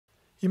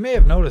You may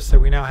have noticed that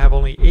we now have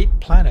only 8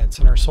 planets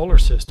in our solar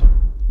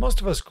system.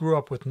 Most of us grew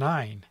up with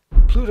 9.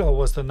 Pluto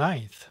was the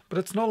 9th, but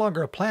it's no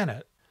longer a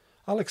planet.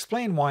 I'll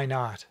explain why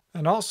not,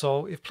 and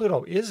also, if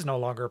Pluto is no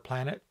longer a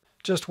planet,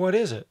 just what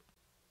is it?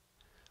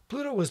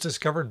 Pluto was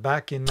discovered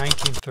back in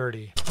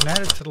 1930 and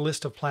added to the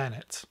list of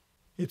planets.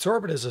 Its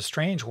orbit is a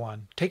strange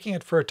one, taking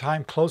it for a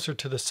time closer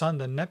to the Sun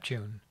than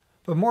Neptune.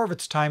 But more of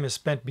its time is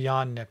spent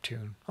beyond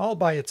Neptune, all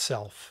by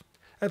itself.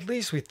 At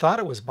least we thought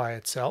it was by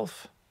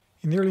itself.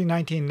 In the early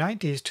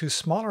 1990s, 2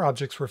 smaller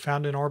objects were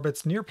found in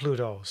orbits near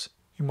Pluto's,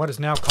 in what is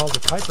now called the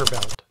Kuiper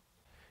Belt.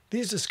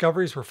 These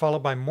discoveries were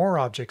followed by more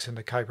objects in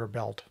the Kuiper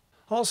Belt,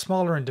 all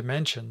smaller in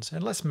dimensions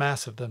and less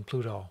massive than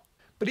Pluto.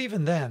 But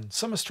even then,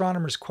 some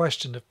astronomers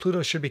questioned if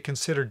Pluto should be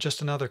considered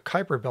just another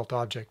Kuiper Belt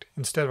object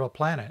instead of a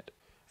planet.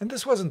 And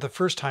this wasn't the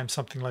first time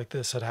something like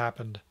this had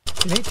happened.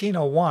 In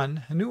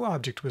 1801, a new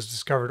object was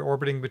discovered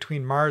orbiting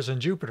between Mars and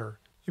Jupiter.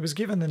 It was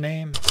given the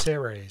name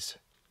Ceres.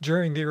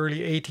 During the early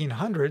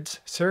 1800s,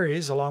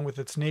 Ceres, along with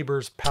its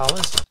neighbors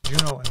Pallas,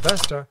 Juno, and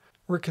Vesta,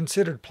 were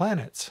considered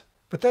planets.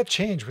 But that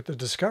changed with the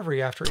discovery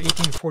after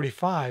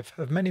 1845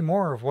 of many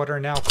more of what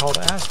are now called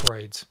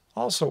asteroids,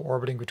 also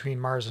orbiting between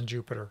Mars and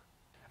Jupiter.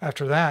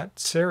 After that,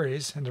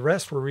 Ceres and the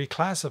rest were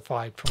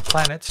reclassified from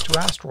planets to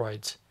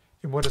asteroids,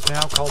 in what is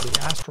now called the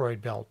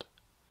Asteroid Belt.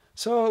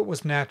 So it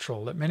was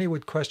natural that many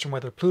would question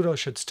whether Pluto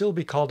should still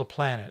be called a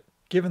planet,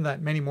 given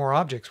that many more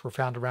objects were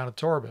found around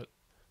its orbit.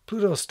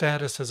 Pluto's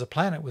status as a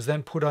planet was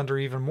then put under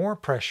even more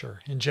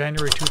pressure in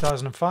January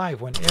 2005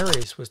 when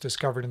Eris was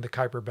discovered in the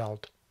Kuiper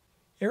Belt.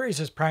 Eris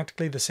is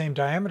practically the same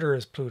diameter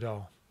as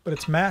Pluto, but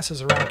its mass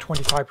is around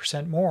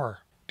 25% more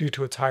due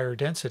to its higher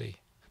density.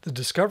 The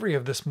discovery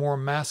of this more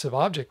massive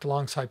object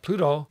alongside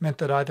Pluto meant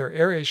that either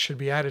Eris should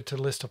be added to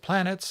the list of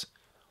planets,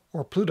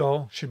 or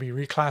Pluto should be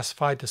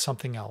reclassified to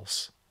something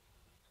else.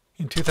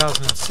 In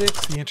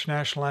 2006, the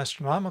International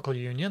Astronomical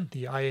Union,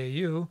 the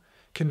IAU,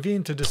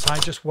 convened to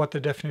decide just what the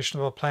definition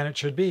of a planet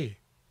should be.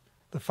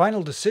 The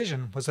final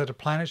decision was that a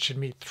planet should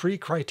meet 3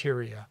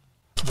 criteria.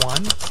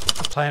 1.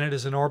 The planet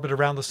is in orbit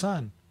around the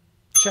Sun.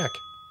 Check.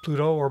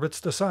 Pluto orbits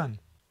the Sun.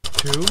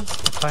 2.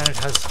 The planet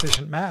has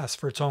sufficient mass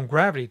for its own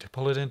gravity to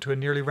pull it into a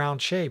nearly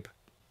round shape.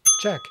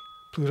 Check.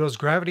 Pluto's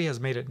gravity has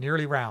made it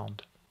nearly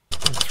round.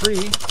 And 3.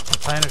 The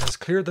planet has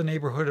cleared the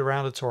neighborhood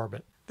around its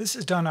orbit. This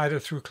is done either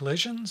through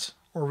collisions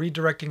or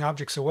redirecting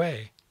objects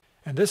away.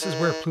 And this is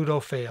where Pluto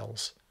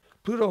fails.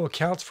 Pluto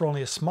accounts for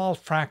only a small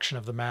fraction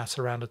of the mass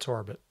around its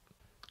orbit.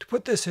 To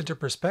put this into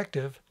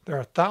perspective, there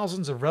are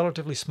thousands of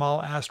relatively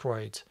small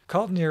asteroids,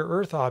 called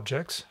near-Earth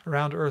objects,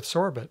 around Earth's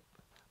orbit.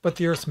 But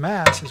the Earth's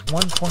mass is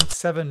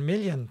 1.7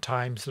 million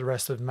times the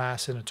rest of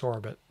mass in its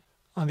orbit.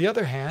 On the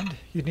other hand,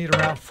 you'd need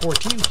around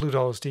 14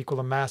 Plutos to equal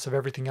the mass of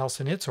everything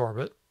else in its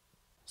orbit.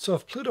 So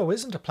if Pluto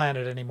isn't a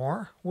planet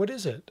anymore, what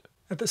is it?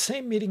 At the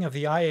same meeting of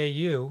the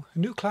IAU, a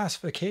new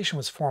classification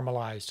was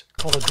formalized,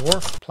 called a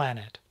Dwarf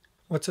Planet.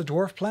 What's a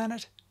dwarf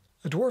planet?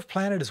 A dwarf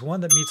planet is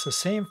one that meets the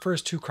same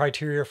first 2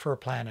 criteria for a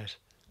planet,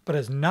 but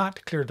has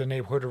not cleared the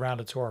neighborhood around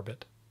its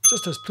orbit,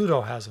 just as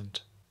Pluto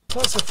hasn't.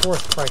 Plus a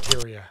 4th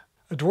criteria.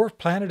 A dwarf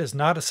planet is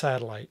not a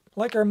satellite,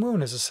 like our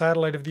moon is a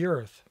satellite of the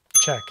Earth.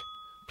 Check.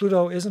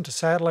 Pluto isn't a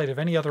satellite of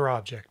any other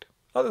object,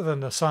 other than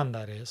the Sun,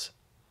 that is.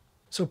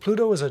 So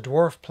Pluto is a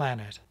dwarf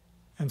planet,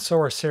 and so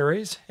are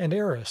Ceres and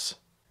Eris.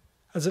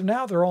 As of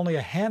now, there are only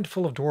a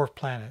handful of dwarf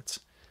planets,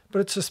 but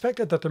it's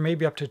suspected that there may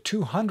be up to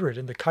 200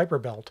 in the Kuiper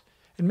Belt,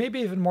 and maybe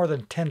even more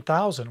than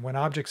 10,000 when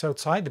objects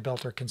outside the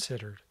belt are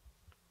considered.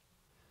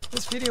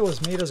 This video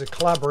was made as a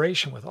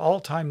collaboration with All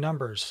Time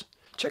Numbers.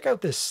 Check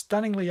out this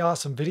stunningly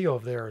awesome video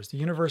of theirs, The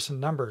Universe in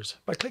Numbers,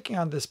 by clicking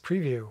on this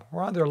preview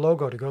or on their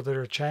logo to go to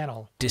their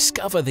channel.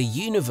 Discover the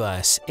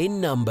universe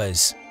in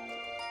numbers.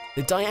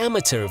 The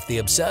diameter of the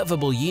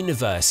observable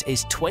universe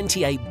is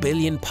 28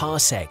 billion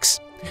parsecs.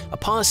 A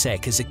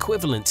parsec is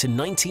equivalent to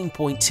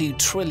 19.2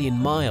 trillion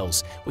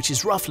miles, which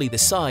is roughly the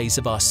size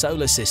of our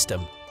solar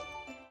system.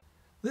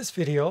 This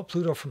video,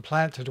 Pluto from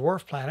Planet to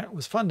Dwarf Planet,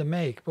 was fun to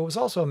make, but was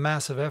also a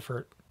massive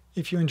effort.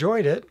 If you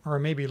enjoyed it, or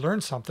maybe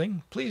learned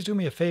something, please do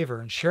me a favor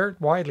and share it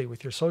widely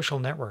with your social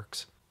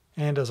networks.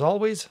 And as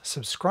always,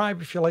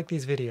 subscribe if you like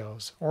these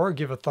videos, or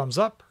give a thumbs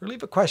up, or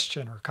leave a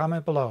question or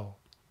comment below.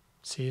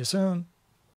 See you soon.